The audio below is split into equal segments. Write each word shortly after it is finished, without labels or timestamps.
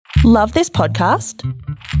Love this podcast?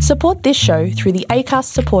 Support this show through the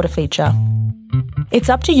Acast supporter feature. It's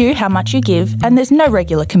up to you how much you give, and there's no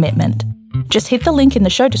regular commitment. Just hit the link in the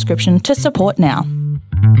show description to support now.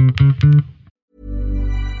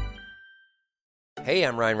 Hey,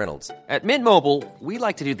 I'm Ryan Reynolds. At Mint Mobile, we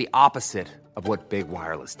like to do the opposite of what Big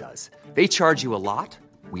Wireless does. They charge you a lot,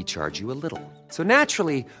 we charge you a little. So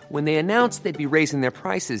naturally, when they announced they'd be raising their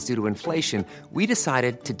prices due to inflation, we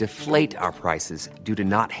decided to deflate our prices due to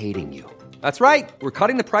not hating you. That's right. We're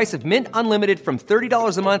cutting the price of Mint Unlimited from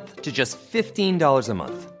 $30 a month to just $15 a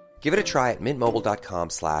month. Give it a try at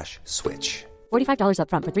mintmobile.com/switch. $45 up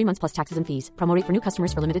front for 3 months plus taxes and fees. Promo rate for new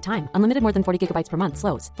customers for limited time. Unlimited more than 40 gigabytes per month.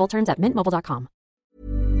 Slows full terms at mintmobile.com.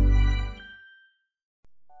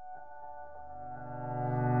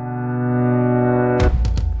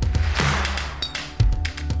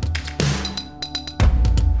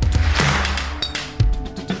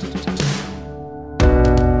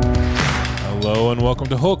 Hello and welcome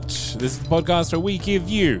to Hooked. This is the podcast where we give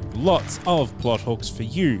you lots of plot hooks for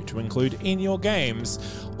you to include in your games,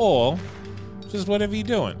 or just whatever you're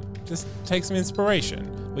doing. Just take some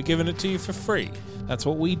inspiration. We're giving it to you for free. That's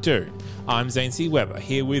what we do. I'm Zane C. Weber,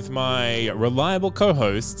 here with my reliable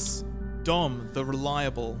co-hosts, Dom, the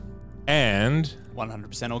reliable, and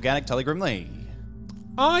 100% organic Tully Grimley.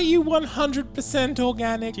 Are you 100%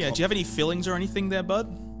 organic? Yeah, do you have any fillings or anything there,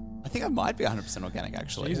 bud? I think I might be 100% organic,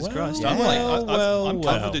 actually. Jesus Well, Christ. yeah. I'm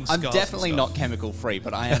covered in I'm scars. definitely and not stuff. chemical free,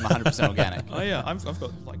 but I am 100% organic. Oh yeah, I've got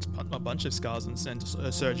like a bunch of scars and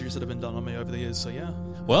surgeries that have been done on me over the years. So yeah.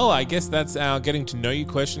 Well, I guess that's our getting to know you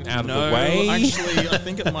question out of No, the way. actually, I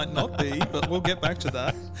think it might not be, but we'll get back to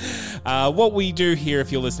that. What we do here,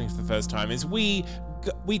 if you're listening for the first time, is we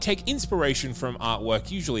take inspiration from artwork,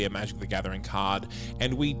 usually a Magic the Gathering card,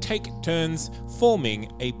 and we take turns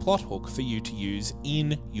forming a plot hook for you to use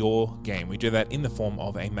in your game. We do that in the form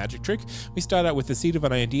of a magic trick. We start out with the seed of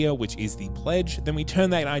an idea, which is the pledge. Then we turn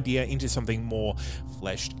that idea into something more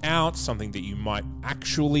fleshed out, something that you might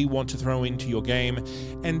actually want to throw into your game.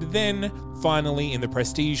 And then, finally, in the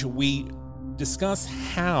prestige, we discuss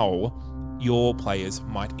how your players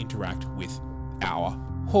might interact with our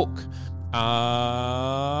hook.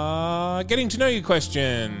 Getting to know you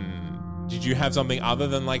question. Did you have something other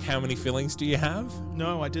than like how many fillings do you have?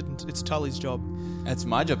 No, I didn't. It's Tully's job. That's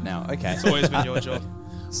my job now. Okay. It's always been your job.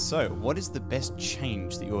 So, what is the best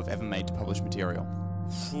change that you have ever made to published material?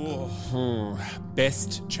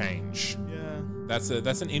 Best change. Yeah.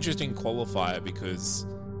 That's an interesting qualifier because,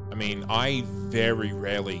 I mean, I very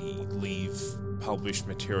rarely leave published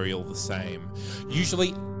material the same.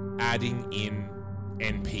 Usually adding in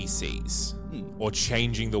NPCs or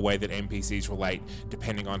changing the way that NPCs relate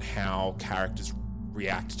depending on how characters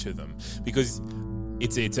react to them, because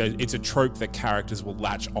it's a trope that characters will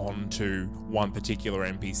latch on to one particular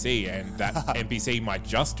NPC, and that NPC might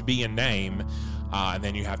just be a name, and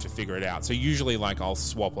then you have to figure it out. So usually, like, I'll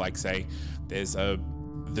swap, like, say there's the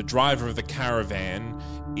driver of the caravan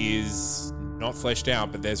is not fleshed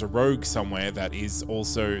out, but there's a rogue somewhere that is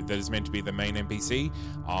meant to be the main NPC,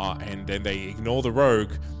 and then they ignore the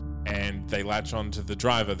rogue and they latch on to the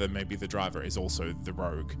driver, then maybe the driver is also the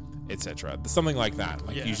rogue, etc. Something like that.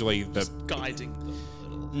 Like, usually just guiding them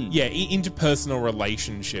a little. Interpersonal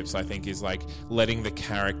relationships, I think, is like letting the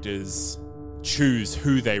characters choose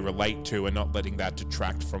who they relate to and not letting that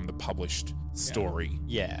detract from the published story.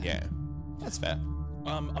 Yeah. That's fair.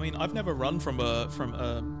 I mean, I've never run from a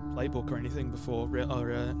playbook or anything before,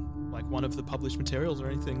 or like one of the published materials or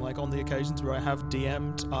anything. Like, on the occasions where I have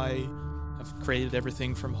DM'd, I have created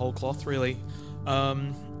everything from whole cloth, really. I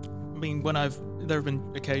mean, there have been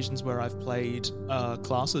occasions where I've played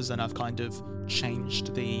classes and I've kind of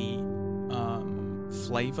changed the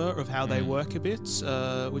flavor of how they work a bit,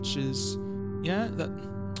 which is,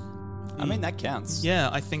 I mean, that counts. Yeah,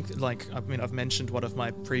 I think, like, I've mentioned one of my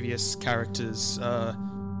previous characters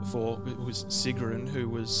before. It was Sigrun, who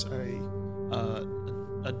was a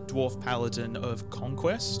dwarf paladin of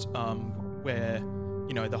Conquest, where,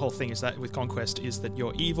 you know, the whole thing is that with Conquest is that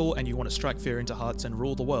you're evil and you want to strike fear into hearts and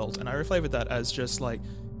rule the world. And I reflavored that as just like,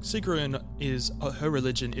 Sigrun is, her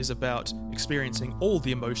religion is about experiencing all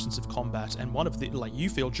the emotions of combat, and one of the, like, you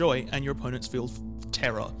feel joy and your opponents feel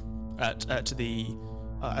terror at the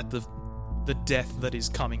death that is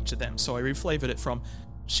coming to them. So I reflavored it from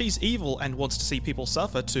she's evil and wants to see people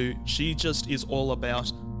suffer to she just is all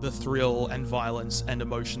about the thrill and violence and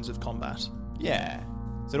emotions of combat. Yeah.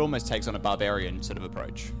 So it almost takes on a barbarian sort of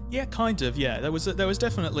approach. Yeah, kind of. Yeah, there was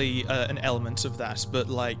definitely an element of that, but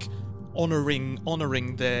like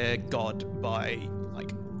honoring their god by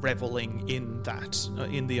like reveling in that,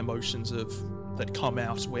 in the emotions of that come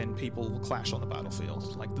out when people clash on the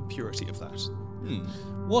battlefield, like the purity of that.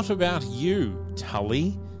 What about you,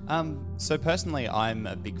 Tully? So personally, I'm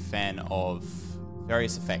a big fan of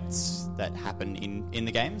various effects that happen in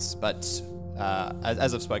the games, but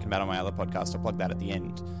as I've spoken about on my other podcast, I'll plug that at the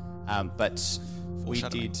end. But we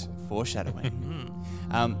did foreshadowing.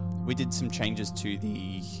 We did some changes to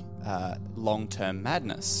the long-term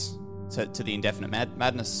madness, to the indefinite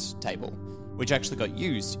madness table, which actually got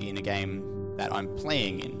used in a game that I'm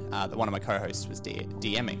playing in, that one of my co-hosts was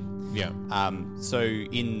DMing. Yeah. So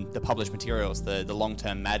in the published materials, the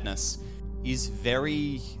long-term madness is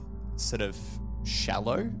very sort of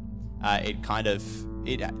shallow. They're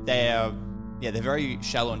very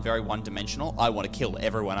shallow and very one-dimensional. I want to kill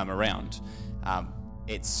everyone I'm around.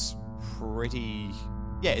 It just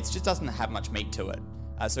doesn't have much meat to it.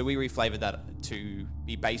 So we reflavored that to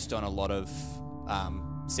be based on a lot of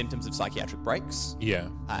symptoms of psychiatric breaks. Yeah.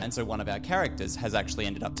 And so one of our characters has actually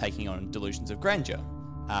ended up taking on delusions of grandeur,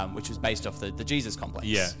 which was based off the Jesus complex.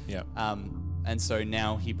 Yeah, yeah. And so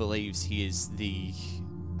now he believes he is the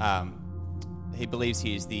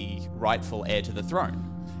rightful heir to the throne,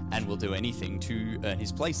 and will do anything to earn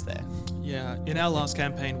his place there. Yeah, in our last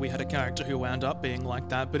campaign, we had a character who wound up being like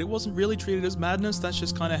that, but it wasn't really treated as madness. That's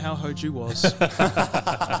just kind of how Hoju was.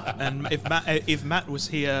 And if Matt was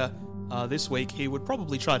here this week, he would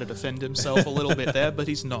probably try to defend himself a little bit there, but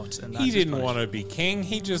he's not. And He didn't want to be king.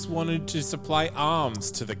 He just wanted to supply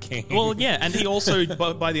arms to the king. Well, yeah, and he also,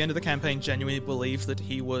 by the end of the campaign, genuinely believed that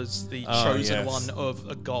he was the chosen one of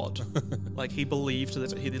a god. Like, he believed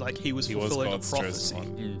that he was fulfilling God's a prophecy.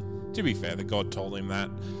 chosen one. To be fair, the god told him that,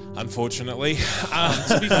 unfortunately.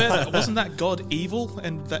 To be fair, wasn't that god evil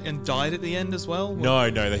and died at the end as well? No,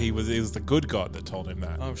 it was the good god that told him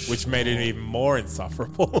that, which made it even more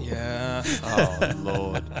insufferable. Yeah. Oh,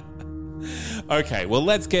 Lord. Okay, well,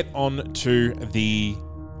 let's get on to the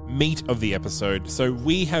meat of the episode. So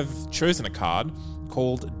we have chosen a card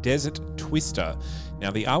called Desert Twister.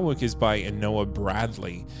 Now, the artwork is by Enoa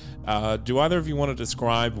Bradley. Do either of you want to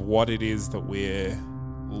describe what it is that we're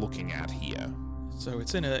looking at here? So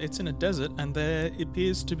it's in a desert, and there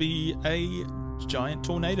appears to be a giant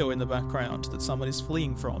tornado in the background that someone is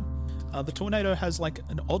fleeing from. The tornado has like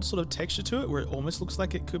an odd sort of texture to it, where it almost looks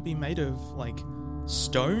like it could be made of like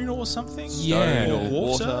stone or something. Yeah. Or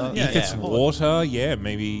water. If it's water,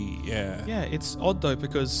 maybe. Yeah, it's odd though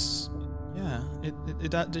because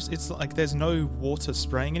it's like there's no water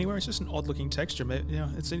spraying anywhere. It's just an odd looking texture.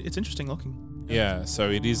 It's interesting looking. Yeah, so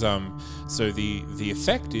it is. So the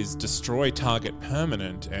effect is destroy target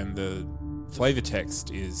permanent, and the flavor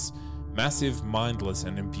text is massive, mindless,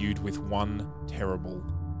 and imbued with one terrible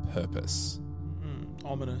purpose.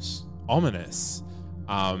 Ominous.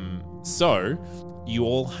 So you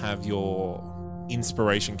all have your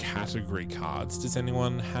inspiration category cards. Does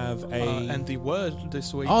anyone have a? And the word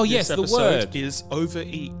this week. Oh yes, this the word is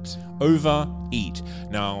overeat. Overeat.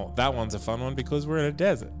 Now that one's a fun one because we're in a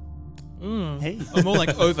desert. Hey. Or more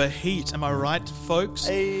like overheat. Am I right, folks?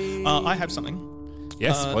 Hey. I have something.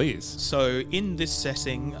 Yes, please. So in this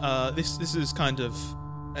setting, this is kind of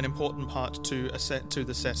an important part to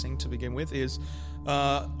the setting to begin with. Is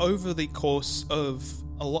over the course of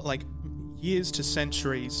a lot, like years to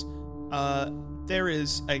centuries, there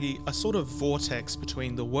is a sort of vortex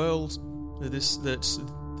between the world that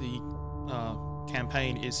the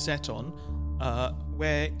campaign is set on,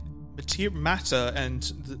 where matter and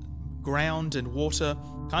the ground and water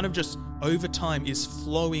kind of just over time is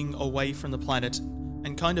flowing away from the planet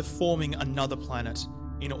and kind of forming another planet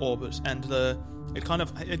in orbit. And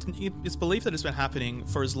it's believed that it's been happening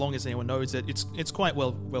for as long as anyone knows it. It's quite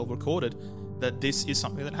well recorded that this is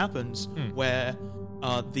something that happens where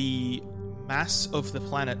the mass of the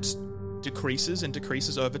planet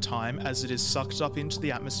decreases over time as it is sucked up into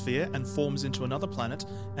the atmosphere and forms into another planet,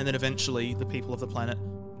 and then eventually the people of the planet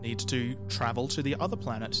need to travel to the other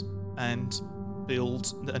planet and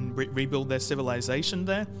build and rebuild their civilization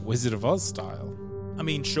there. Wizard of Oz style. I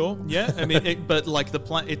mean, sure, yeah. I mean, but like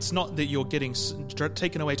it's not that you're getting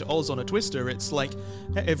taken away to Oz on a twister. It's like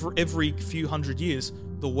every few hundred years,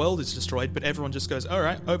 the world is destroyed, but everyone just goes, all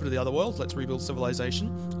right, over to the other world, let's rebuild civilization,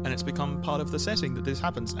 and it's become part of the setting that this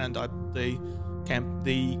happens. And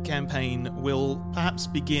the campaign will perhaps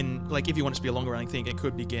begin, like if you want it to be a longer running thing, it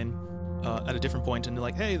could begin at a different point, and they're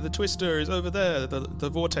like, hey, the twister is over there, the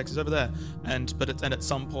vortex is over there, and at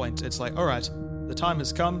some point it's like, all right, the time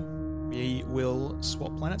has come, we will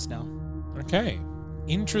swap planets now. Okay,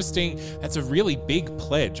 interesting. That's a really big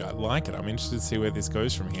pledge. I like it. I'm interested to see where this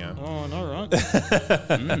goes from here. Oh, no, right.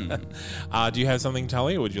 Do you have something,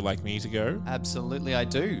 Tully, or would you like me to go? Absolutely, I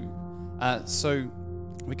do. So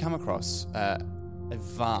we come across a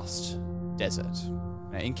vast desert.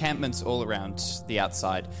 Encampments all around the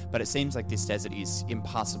outside, but it seems like this desert is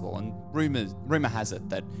impassable. And rumor has it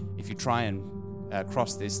that if you try and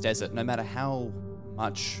cross this desert, no matter how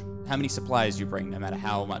many supplies you bring, no matter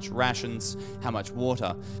how much rations, how much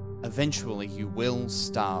water, eventually you will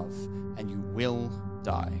starve and you will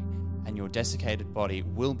die, and your desiccated body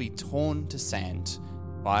will be torn to sand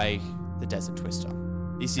by the Desert Twister.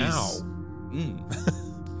 This is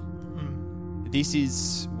this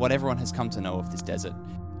is what everyone has come to know of this desert.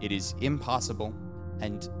 It is impassable,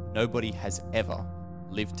 and nobody has ever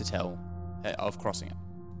lived to tell of crossing it.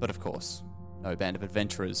 But of course, no band of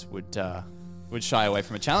adventurers would shy away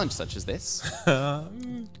from a challenge such as this.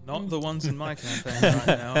 Not the ones in my campaign right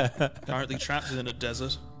now. Currently trapped in a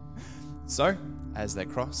desert. So, as they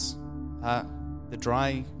cross, the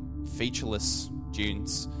dry, featureless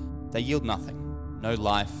dunes, they yield nothing. No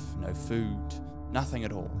life, no food, nothing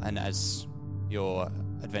at all. And as your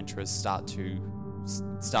adventurers start to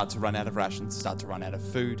run out of rations, start to run out of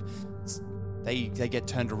food, they get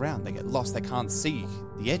turned around, they get lost, they can't see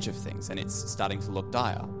the edge of things, and it's starting to look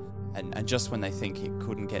dire. And just when they think it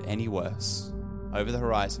couldn't get any worse, over the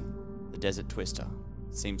horizon, the Desert Twister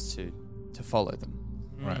seems to follow them.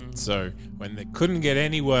 Right, so when they couldn't get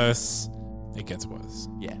any worse, it gets worse.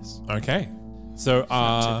 Yes. Okay. So,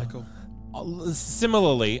 Typical.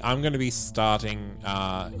 similarly, I'm going to be starting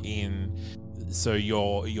so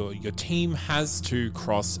your team has to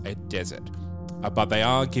cross a desert, but they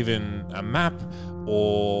are given a map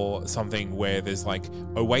or something where there's like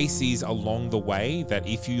oases along the way that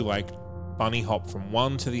if you like bunny hop from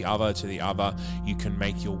one to the other, you can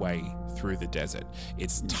make your way through the desert.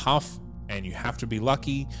 It's tough and you have to be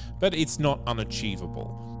lucky, but it's not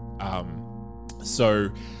unachievable. So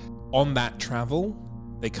on that travel,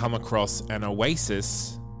 they come across an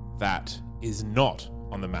oasis that is not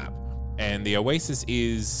on the map. And the oasis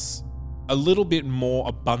is a little bit more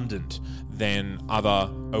abundant than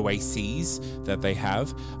other oases that they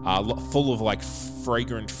have, full of like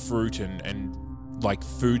fragrant fruit and like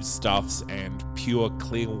foodstuffs and pure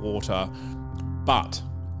clear water. But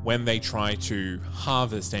when they try to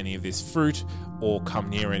harvest any of this fruit or come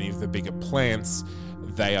near any of the bigger plants,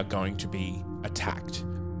 they are going to be attacked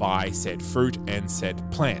by said fruit and said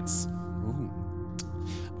plants.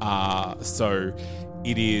 So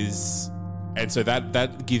it is, and so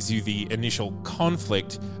that gives you the initial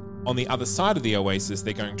conflict. On the other side of the oasis,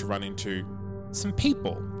 they're going to run into some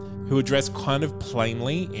people who are dressed kind of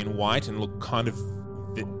plainly in white and look kind of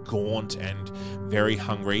a bit gaunt and very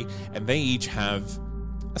hungry, and they each have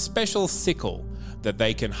a special sickle that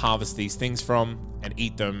they can harvest these things from and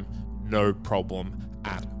eat them no problem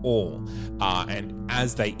at all. And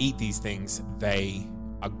as they eat these things, they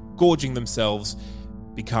are gorging themselves,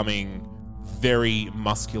 becoming very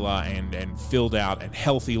muscular and filled out and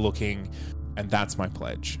healthy looking, and that's my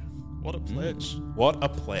pledge. What a pledge. What a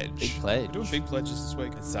pledge. Big pledge. We're doing big pledges this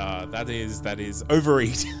week. It's, that is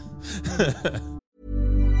overeat.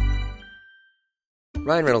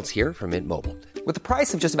 Ryan Reynolds here from Mint Mobile. With the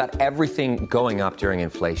price of just about everything going up during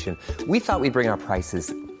inflation, we thought we'd bring our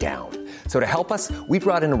prices down. So to help us, we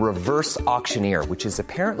brought in a reverse auctioneer, which is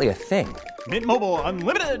apparently a thing. Mint Mobile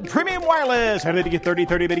Unlimited Premium Wireless. How to get 30,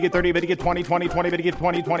 30, bit to get 30, bit to get 20, 20, 20, bit to get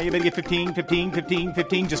 20, 20, bit to get 15, 15, 15,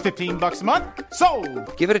 15, just $15 a month?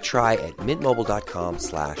 Sold! Give it a try at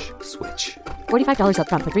mintmobile.com/switch. $45 up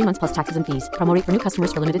front for 3 months plus taxes and fees. Promo rate for new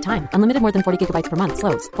customers for limited time. Unlimited more than 40 gigabytes per month.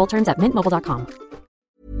 Slows full terms at mintmobile.com.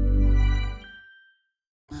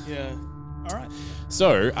 Yeah. All right.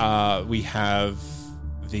 So we have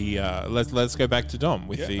the let's go back to Dom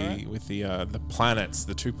with the planets,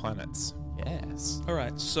 the 2 planets. Yes. All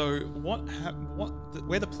right. So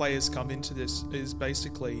where the players come into this is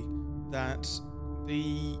basically that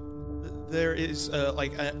there is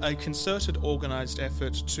a concerted, organized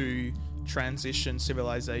effort to transition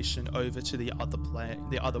civilization over to the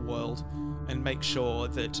other world, and make sure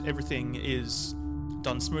that everything is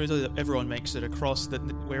done smoothly, that everyone makes it across, that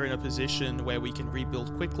we're in a position where we can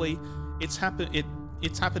rebuild quickly. It's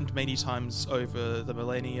happened many times over the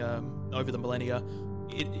millennia.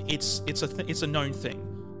 It's a known thing.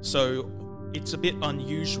 So it's a bit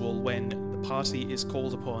unusual when the party is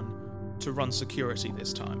called upon to run security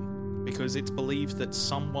this time, because it's believed that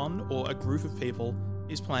someone or a group of people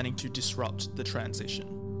is planning to disrupt the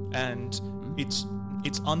transition, and it's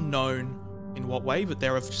unknown in what way, but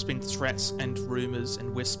there have just been threats and rumors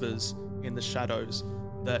and whispers in the shadows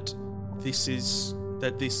that this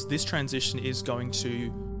transition is going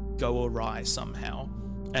to go awry somehow.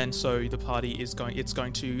 And so the party it's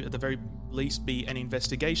going to at the very least be an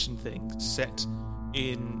investigation thing set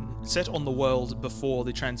on the world before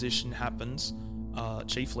the transition happens,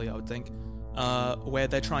 chiefly, I would think, where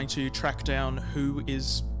they're trying to track down who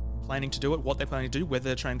is planning to do it, what they're planning to do, whether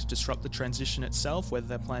they're trying to disrupt the transition itself, whether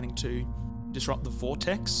they're planning to disrupt the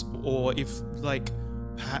vortex, or if, like,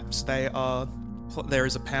 perhaps there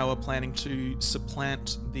is a power planning to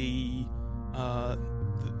supplant the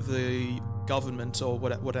government or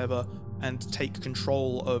whatever, and take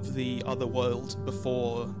control of the other world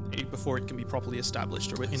before it can be properly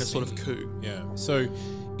established, or in a sort of coup. Yeah. So,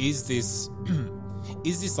 is this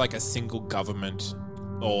like a single government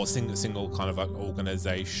or single kind of like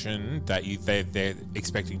organization that they're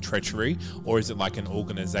expecting treachery, or is it like an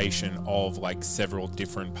organization of like several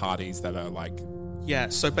different parties that are like? Yeah.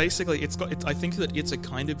 So basically, I think that it's a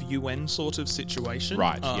kind of UN sort of situation,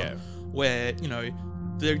 right? Yeah. Where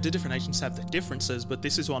the different nations have their differences, but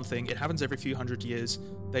this is one thing. It happens every few hundred years.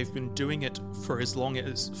 They've been doing it for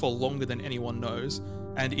longer than anyone knows,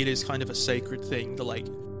 and it is kind of a sacred thing.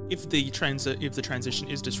 If the transition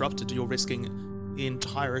is disrupted, you're risking the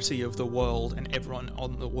entirety of the world and everyone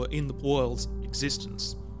in the world's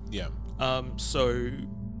existence. Yeah. So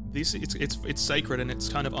it's sacred, and it's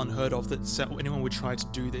kind of unheard of that anyone would try to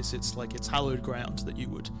do this. It's like it's hallowed ground that you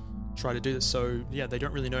would try to do this. So yeah, they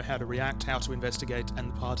don't really know how to react, how to investigate, and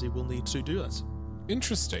the party will need to do that.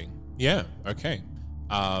 Interesting. Yeah. Okay.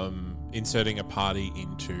 Inserting a party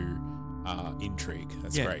into intrigue.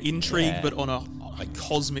 That's great. Intrigue, but on a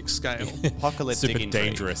cosmic scale. Apocalyptic Super intrigue.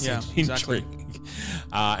 dangerous. Yeah, intrigue.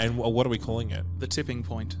 And what are we calling it? The tipping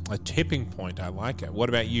point. A tipping point. I like it. What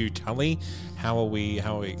about you, Tully? How are we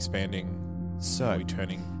expanding? So, how are we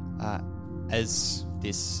turning? As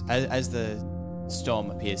the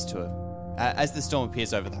storm appears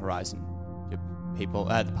over the horizon,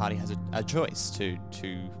 the party has a choice to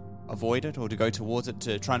avoid it or to go towards it,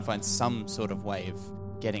 to try and find some sort of way of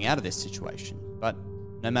getting out of this situation. But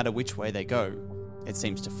no matter which way they go, it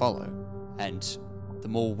seems to follow. And the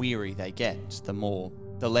more weary they get,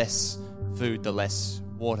 the less food, the less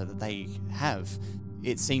water that they have,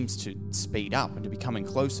 it seems to speed up and to be coming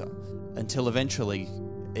closer, until eventually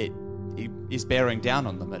it is bearing down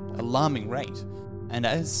on them at an alarming rate. And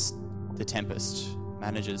as the tempest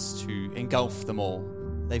manages to engulf them all,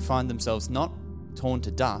 they find themselves not torn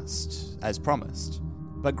to dust, as promised,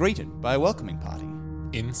 but greeted by a welcoming party.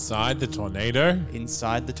 Inside the tornado?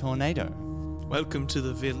 Inside the tornado. Welcome to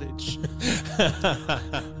the village.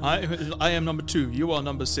 I am number 2. You are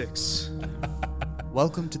number 6.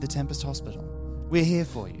 Welcome to the Tempest Hospital. We're here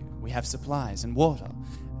for you. We have supplies and water.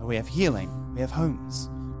 We have healing. We have homes.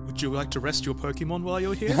 Would you like to rest your Pokemon while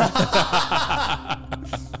you're here?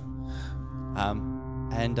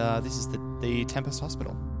 This is the Tempest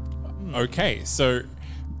Hospital. Okay, so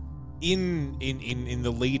in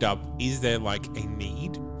the lead up, is there like a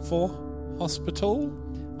need for hospital?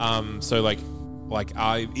 So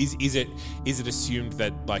is it assumed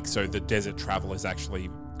that the desert travel is actually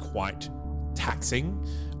quite taxing,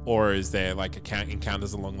 or is there like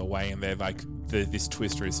encounters along the way and they're like this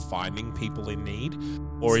twister is finding people in need,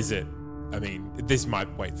 or is it? I mean, this might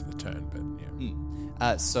wait for the turn, but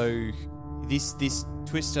yeah. So this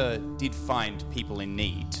twister did find people in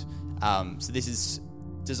need. So this is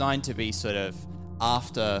designed to be sort of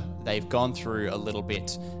after they've gone through a little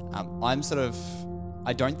bit.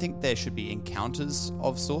 I don't think there should be encounters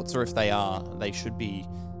of sorts, or if they are, they should be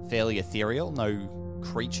fairly ethereal, no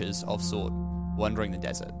creatures of sort wandering the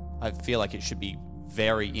desert. I feel like it should be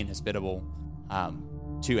very inhospitable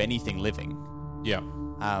to anything living. Yeah.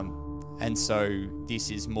 And so this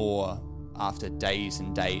is more after days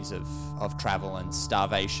and days of travel and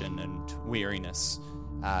starvation and weariness.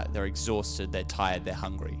 They're exhausted, they're tired, they're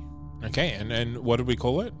hungry. Okay, and what did we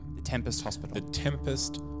call it? The Tempest Hospital. The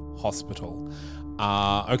Tempest Hospital.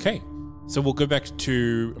 Okay, so we'll go back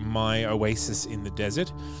to my oasis in the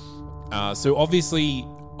desert. So obviously,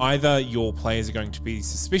 either your players are going to be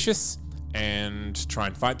suspicious and try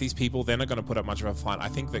and fight these people. They're not going to put up much of a fight. I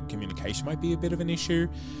think that communication might be a bit of an issue.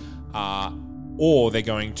 Or they're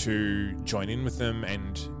going to join in with them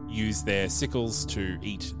and use their sickles to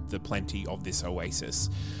eat the plenty of this oasis.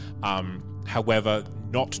 However,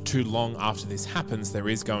 not too long after this happens, there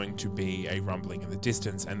is going to be a rumbling in the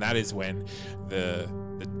distance, and that is when the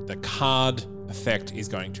card effect is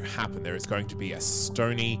going to happen. There is going to be a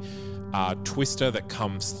stony twister that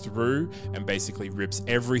comes through and basically rips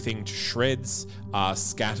everything to shreds,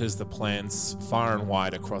 scatters the plants far and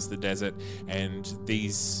wide across the desert, and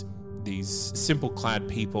these simple-clad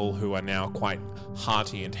people who are now quite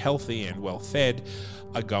hearty and healthy and well-fed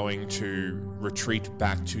are going to retreat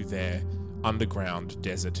back to their underground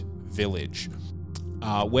desert village,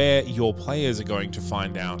 where your players are going to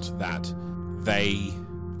find out that they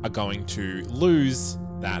are going to lose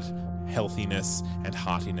that healthiness and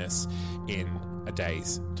heartiness in a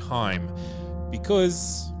day's time,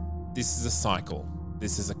 because this is a cycle.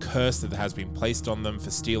 This is a curse that has been placed on them for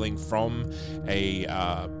stealing from a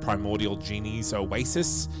primordial genie's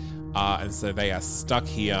oasis, and so they are stuck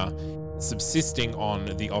here, subsisting on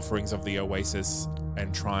the offerings of the oasis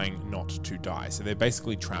and trying not to die. So they're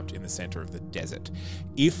basically trapped in the center of the desert.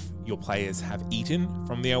 If your players have eaten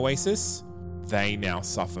from the oasis, they now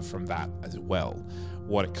suffer from that as well.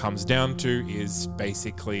 What it comes down to is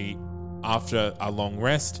basically, after a long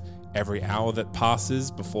rest, every hour that passes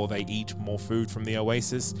before they eat more food from the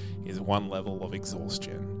oasis is one level of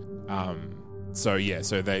exhaustion. So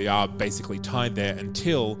they are basically tied there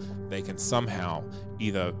until they can somehow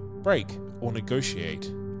either break or negotiate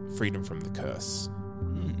freedom from the curse.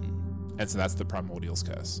 And so that's the Primordial's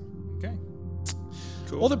curse. Okay.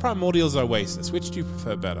 Cool. Or the Primordial's oasis. Which do you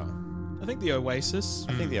prefer better? I think the Oasis.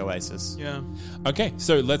 I think the Oasis. Yeah. Okay,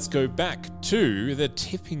 so let's go back to the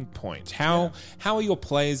tipping point. How are your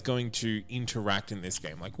players going to interact in this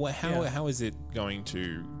game? Like, how is it going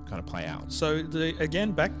to kind of play out? So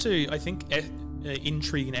again, back to I think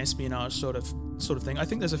intrigue and espionage sort of thing. I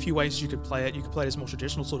think there's a few ways you could play it. You could play it as more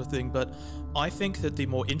traditional sort of thing, but I think that the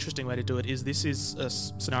more interesting way to do it is this is a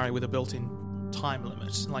scenario with a built-in time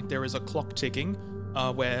limit. Like there is a clock ticking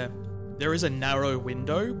where there is a narrow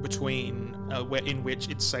window between in which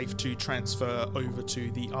it's safe to transfer over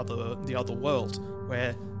to the other world,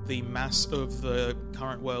 where the mass of the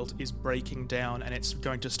current world is breaking down and it's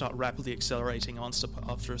going to start rapidly accelerating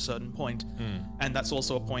after a certain point. And that's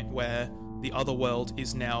also a point where the other world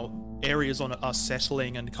is now areas on it are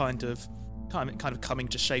settling and kind of coming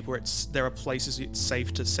to shape, where there are places it's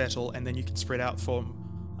safe to settle, and then you can spread out from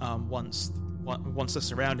once the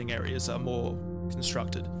surrounding areas are more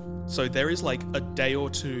constructed. So there is like a day or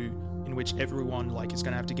two in which everyone is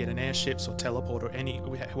going to have to get in airships or teleport or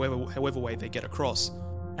however way they get across,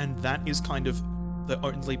 and that is kind of the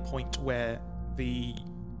only point where the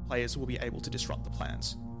players will be able to disrupt the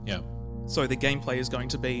plans. Yeah. So the gameplay is going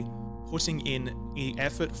to be putting in the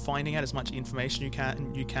effort, finding out as much information you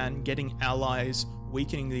can, getting allies,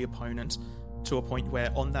 weakening the opponent to a point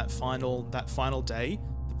where on that final day,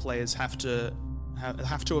 the players have to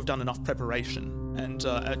have done enough preparation and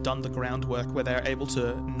done the groundwork where they're able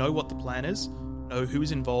to know what the plan is, know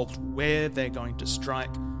who's involved, where they're going to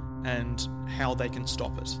strike, and how they can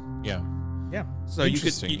stop it. Yeah. Yeah. So you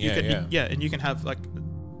could and you can have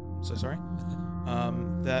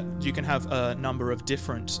that you can have a number of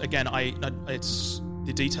different. Again, it's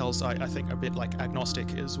the details. I think are a bit like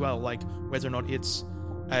agnostic as well, like whether or not it's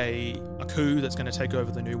a coup that's going to take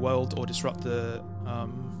over the new world or disrupt the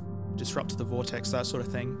vortex, that sort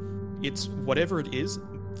of thing. It's whatever it is.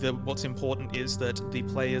 What's important is that the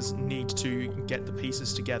players need to get the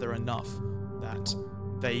pieces together enough that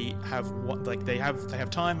they have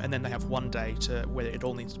time, and then they have one day to where it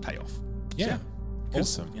all needs to pay off. Yeah. So,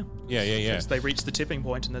 awesome. Yeah. So they reach the tipping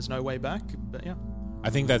point and there's no way back. But yeah. I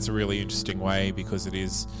think that's a really interesting way, because it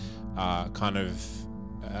is kind of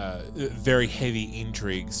very heavy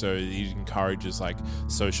intrigue, so it encourages like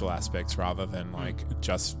social aspects rather than like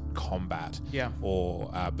just combat. Yeah. Or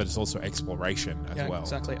but it's also exploration as well.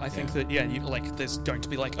 Exactly. I think that there's going to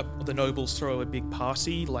be the nobles throw a big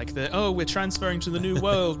party, like we're transferring to the new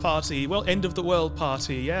world party, end of the world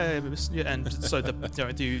party, yeah, and so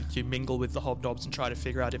you mingle with the hobnobs and try to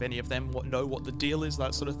figure out if any of them know what the deal is,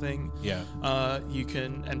 that sort of thing. Yeah. You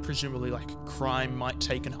can, and presumably crime might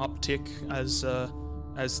take an uptick as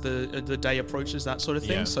the day approaches, that sort of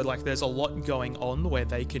thing. Yeah. So there's a lot going on where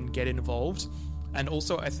they can get involved, and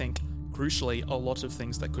also I think crucially a lot of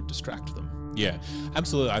things that could distract them. Yeah,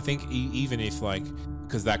 absolutely. I think even if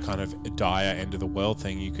because that kind of dire end of the world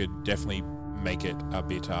thing, you could definitely make it a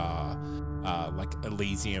bit like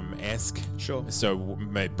Elysium-esque. Sure. So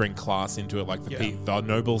bring class into it, like the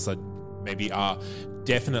nobles are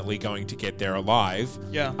definitely going to get there alive.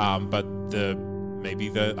 Yeah. But maybe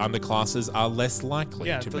the underclasses are less likely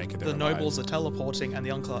to make it there the alive. nobles are teleporting, and the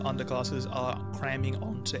underclasses are cramming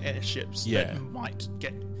onto airships that might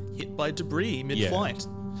get hit by debris mid-flight.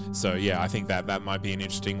 So I think that might be an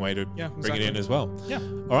interesting way to bring it in as well. Yeah.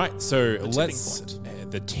 All right, so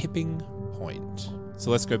The tipping point.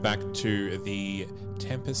 So let's go back to the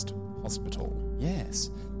Tempest Hospital.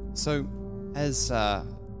 Yes. So as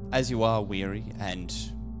you are weary and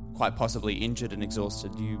quite possibly injured and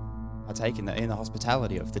exhausted, you partake in the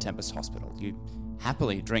hospitality of the Tempest Hospital. You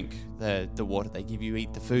happily drink the water they give you,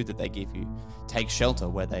 eat the food that they give you, take shelter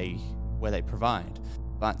where they provide.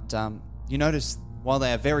 But you notice, while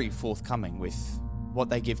they are very forthcoming with what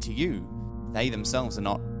they give to you, they themselves are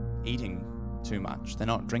not eating too much. They're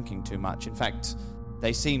not drinking too much. In fact,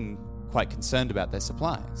 they seem quite concerned about their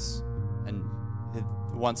supplies. And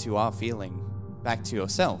once you are feeling back to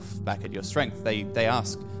yourself, back at your strength, they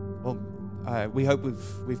ask, well, we hope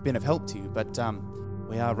we've been of help to you, but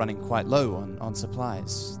we are running quite low on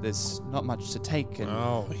supplies. There's not much to take and a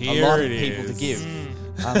lot of people to give.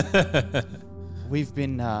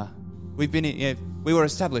 We were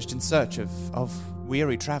established in search of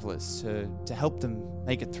weary travelers to help them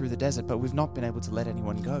make it through the desert, but we've not been able to let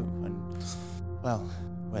anyone go. And, well,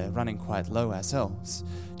 we're running quite low ourselves.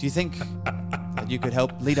 Do you think that you could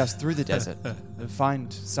help lead us through the desert and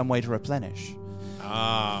find some way to replenish?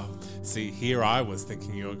 See, here I was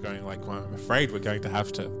thinking you were going like, well, I'm afraid we're going to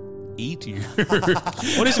have to eat you.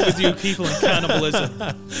 What is it with you people and cannibalism?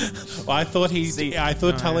 Well, I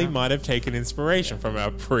thought Tully might have taken inspiration from our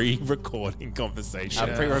pre-recording conversation.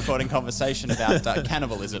 Our pre-recording conversation about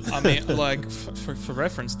cannibalism. I mean, like, for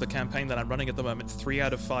reference, the campaign that I'm running at the moment, 3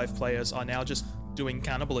 out of 5 players are now just doing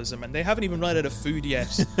cannibalism, and they haven't even run out of food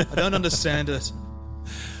yet. I don't understand it.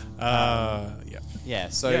 Yeah,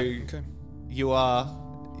 so okay. you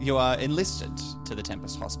are enlisted to the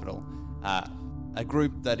Tempest Hospital, a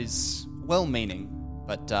group that is well-meaning,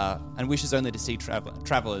 but and wishes only to see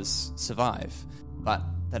travelers survive, but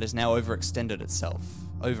that has now overextended itself,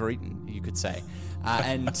 overeaten, you could say,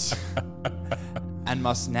 and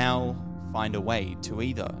must now find a way to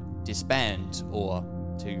either disband or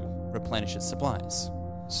to replenish its supplies.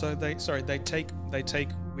 So they take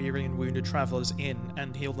weary and wounded travelers in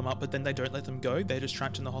and heal them up, but then they don't let them go. They're just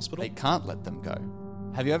trapped in the hospital. They can't let them go.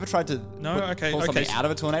 Have you ever tried to pull something out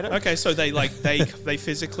of a tornado? Okay, so they they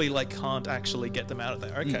physically can't actually get them out of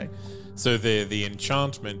there. Okay. So the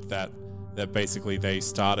enchantment that basically they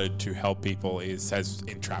started to help people has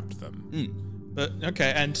entrapped them. But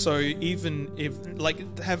okay, and so even if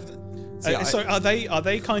so are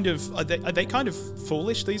they kind of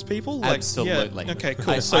foolish, these people? Absolutely. Yeah. Okay,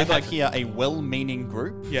 cool. I have here a well-meaning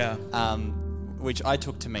group. Yeah. Which I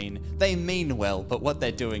took to mean they mean well, but what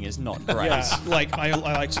they're doing is not great. Yeah, I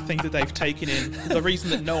like to think that they've taken in the reason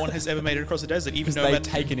that no one has ever made it across the desert, even though they've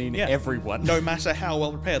taken in everyone. No matter how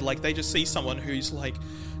well prepared, they just see someone who's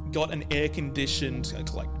got an air-conditioned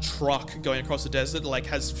truck going across the desert,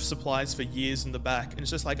 has supplies for years in the back, and it's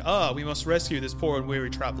just we must rescue this poor and weary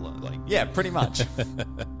traveler. Yeah, pretty much.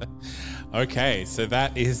 Okay, so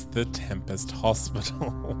that is the Tempest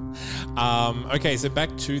Hospital. Okay, so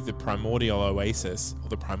back to the Primordial Oasis, or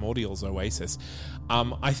the Primordials Oasis.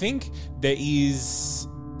 I think there is...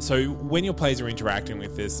 So when your players are interacting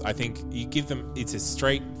with this, I think you give them... It's a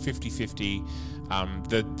straight 50-50.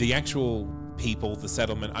 The actual people, the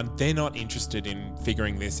settlement, they're not interested in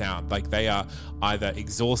figuring this out. They are either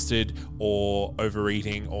exhausted or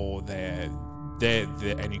overeating, or they're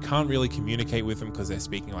and you can't really communicate with them because they're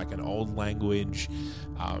speaking an old language.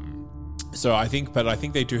 So I think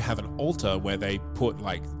they do have an altar where they put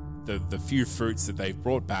the few fruits that they've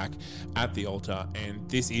brought back at the altar, and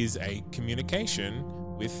this is a communication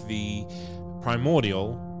with the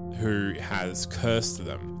Primordial who has cursed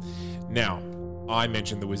them. Now, I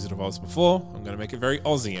mentioned the Wizard of Oz before. I'm going to make it very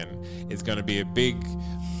Ozian. It's going to be a big...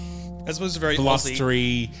 I suppose it's very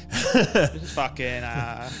blustery, fucking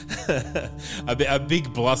a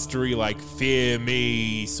big blustery, fear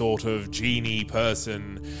me sort of genie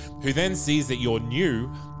person, who then sees that you're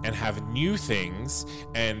new and have new things,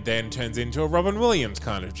 and then turns into a Robin Williams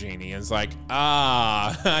kind of genie, and is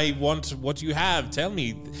I want what you have. Tell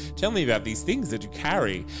me about these things that you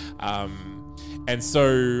carry. And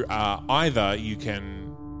so either you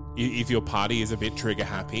can, if your party is a bit trigger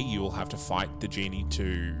happy, you will have to fight the genie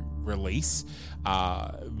to release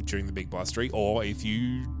during the big blustery, or if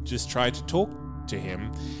you just try to talk to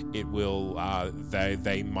him, it will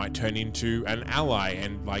they might turn into an ally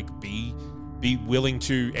and be willing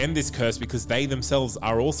to end this curse, because they themselves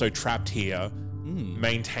are also trapped here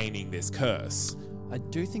maintaining this curse. I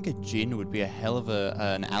do think a djinn would be a hell of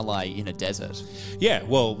an ally in a desert. Yeah,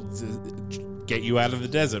 well, get you out of the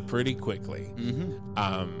desert pretty quickly.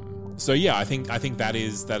 So yeah, I think that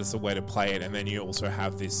is a way to play it, and then you also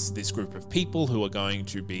have this group of people who are going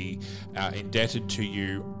to be indebted to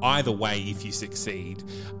you either way if you succeed.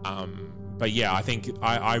 But yeah, I think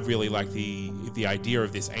I really like the idea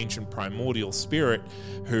of this ancient primordial spirit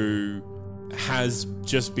who has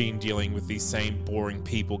just been dealing with these same boring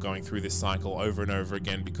people going through this cycle over and over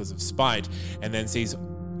again because of spite, and then sees,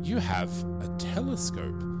 you have a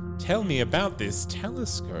telescope. Tell me about this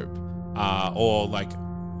telescope. Or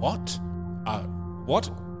what? What?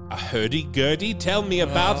 A hurdy-gurdy? Tell me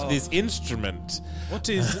about this instrument. What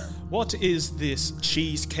is this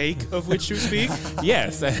cheesecake of which you speak?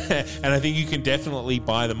 Yes, and I think you can definitely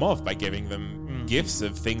buy them off by giving them gifts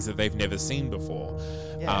of things that they've never seen before.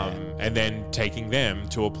 and then taking them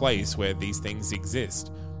to a place where these things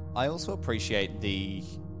exist. I also appreciate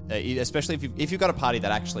especially if you've got a party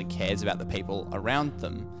that actually cares about the people around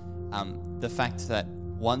them, the fact that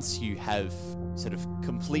once you have sort of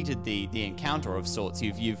completed the encounter of sorts,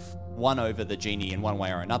 you've won over the genie in one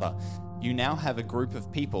way or another, you now have a group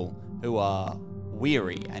of people who are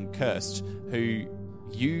weary and cursed, who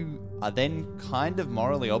you are then kind of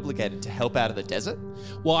morally obligated to help out of the desert.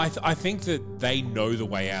 Well, I think that they know the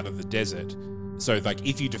way out of the desert. So, like,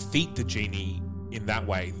 if you defeat the genie in that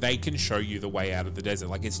way, they can show you the way out of the desert.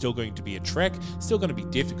 Like, it's still going to be a trek, still going to be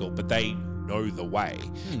difficult, but they know the way.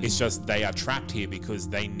 It's just they are trapped here because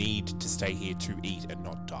they need to stay here to eat and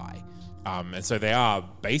not die. And so they are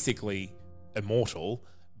basically immortal,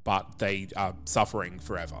 but they are suffering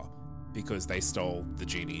forever because they stole the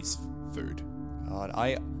genie's food. God,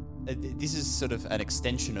 this is sort of an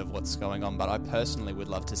extension of what's going on, but I personally would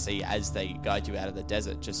love to see, as they guide you out of the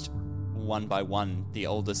desert, just one by one, the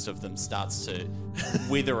oldest of them starts to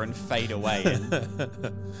wither and fade away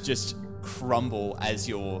and just crumble as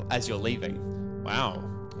you're leaving. Wow.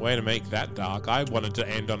 Way to make that dark. I wanted to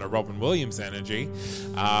end on a Robin Williams energy,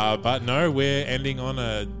 but no, we're ending on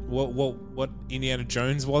a what Indiana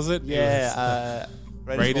Jones was it? Yeah,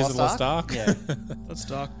 Raiders of the Lost Ark. Yeah, That's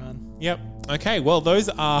dark, man. Yep. Okay. Well, those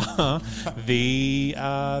are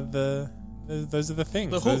those are the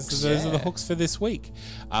things. The hooks. Those are the hooks for this week.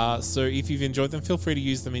 So if you've enjoyed them, feel free to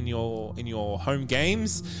use them in your home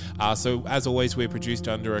games. So as always, we're produced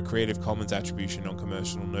under a Creative Commons Attribution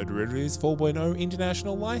Non-Commercial No Derivatives 4.0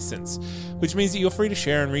 international license, which means that you're free to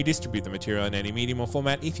share and redistribute the material in any medium or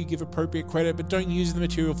format if you give appropriate credit, but don't use the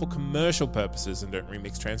material for commercial purposes, and don't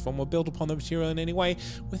remix, transform, or build upon the material in any way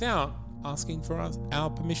without asking for our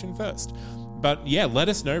permission first. But yeah, let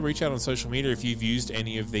us know. Reach out on social media if you've used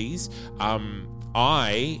any of these.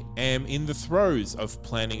 I am in the throes of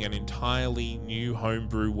planning an entirely new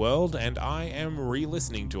homebrew world, and I am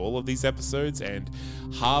re-listening to all of these episodes and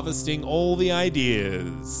harvesting all the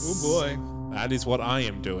ideas. Oh boy. That is what I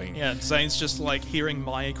am doing. Yeah, Zane's just like hearing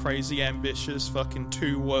my crazy, ambitious, fucking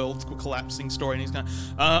 2 worlds collapsing story, and he's going,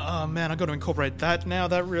 oh man, I got to incorporate that now.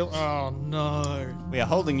 Oh no. we are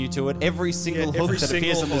holding you to it. Every single hook that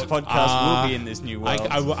appears on this podcast will be in this new world.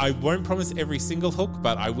 I won't promise every single hook,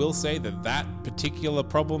 but I will say that particular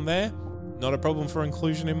problem there, not a problem for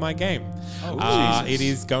inclusion in my game. It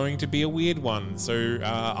is going to be a weird one, so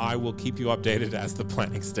I will keep you updated as the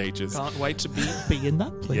planning stages. Can't wait to be in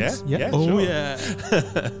that, please. Yeah? Oh, Sure. yeah.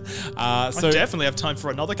 So I definitely have time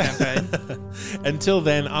for another campaign. Until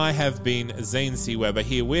then, I have been Zane C. Weber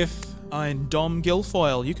here with... I'm Dom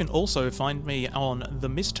Guilfoyle. You can also find me on the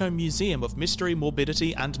Mistome Museum of Mystery,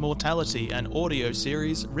 Morbidity and Mortality, an audio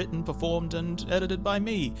series written, performed and edited by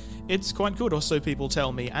me. It's quite good, or so people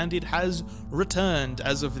tell me, and it has returned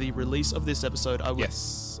as of the release of this episode.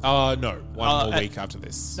 Yes. No, one more week after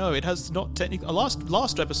this. No, it has not technically.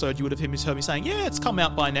 Last episode, you would have heard me saying, yeah, it's come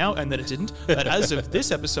out by now, and then it didn't. But as of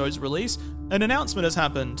this episode's release, an announcement has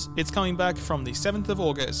happened. It's coming back from the 7th of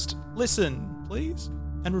August. Listen, please.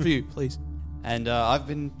 And review, please. And I've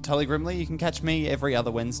been Tully Grimley. You can catch me every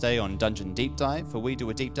other Wednesday on Dungeon Deep Dive, where we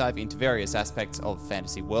do a deep dive into various aspects of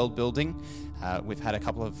fantasy world building. We've had a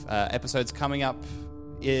couple of episodes coming up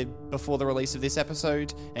before the release of this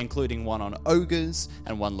episode, including one on ogres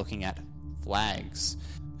and one looking at flags.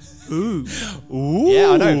 Ooh.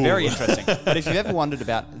 Yeah, I know, very interesting. But if you've ever wondered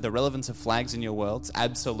about the relevance of flags in your worlds,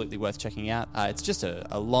 absolutely worth checking out. It's just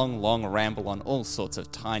a long ramble on all sorts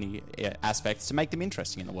of tiny aspects to make them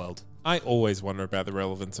interesting in the world. I always wonder about the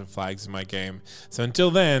relevance of flags in my game. So until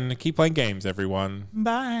then, keep playing games, everyone.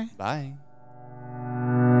 Bye. Bye.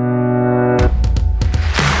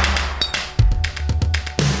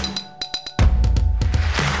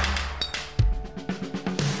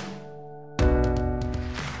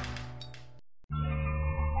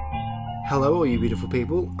 Hello, all you beautiful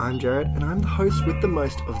people. I'm Jared, and I'm the host with the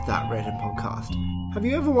most of That Random Podcast. Have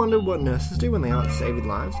you ever wondered what nurses do when they aren't saving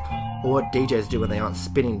lives, or what DJs do when they aren't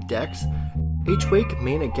spinning decks? Each week,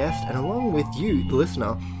 me and a guest, and along with you, the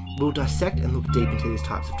listener, will dissect and look deep into these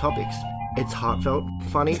types of topics. It's heartfelt,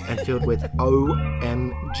 funny, and filled with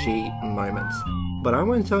OMG moments. But I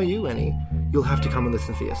won't tell you any. You'll have to come and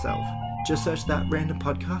listen for yourself. Just search That Random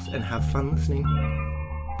Podcast and have fun listening.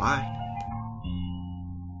 Bye.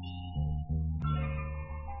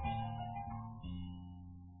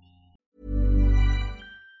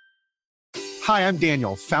 Hi, I'm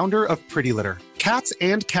Daniel, founder of Pretty Litter. Cats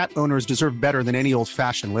and cat owners deserve better than any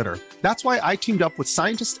old-fashioned litter. That's why I teamed up with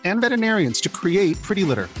scientists and veterinarians to create Pretty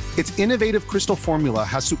Litter. Its innovative crystal formula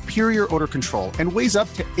has superior odor control and weighs up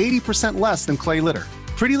to 80% less than clay litter.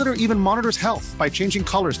 Pretty Litter even monitors health by changing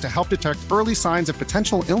colors to help detect early signs of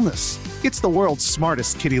potential illness. It's the world's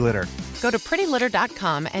smartest kitty litter. Go to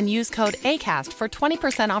prettylitter.com and use code ACAST for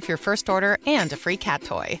 20% off your first order and a free cat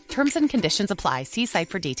toy. Terms and conditions apply. See site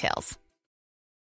for details.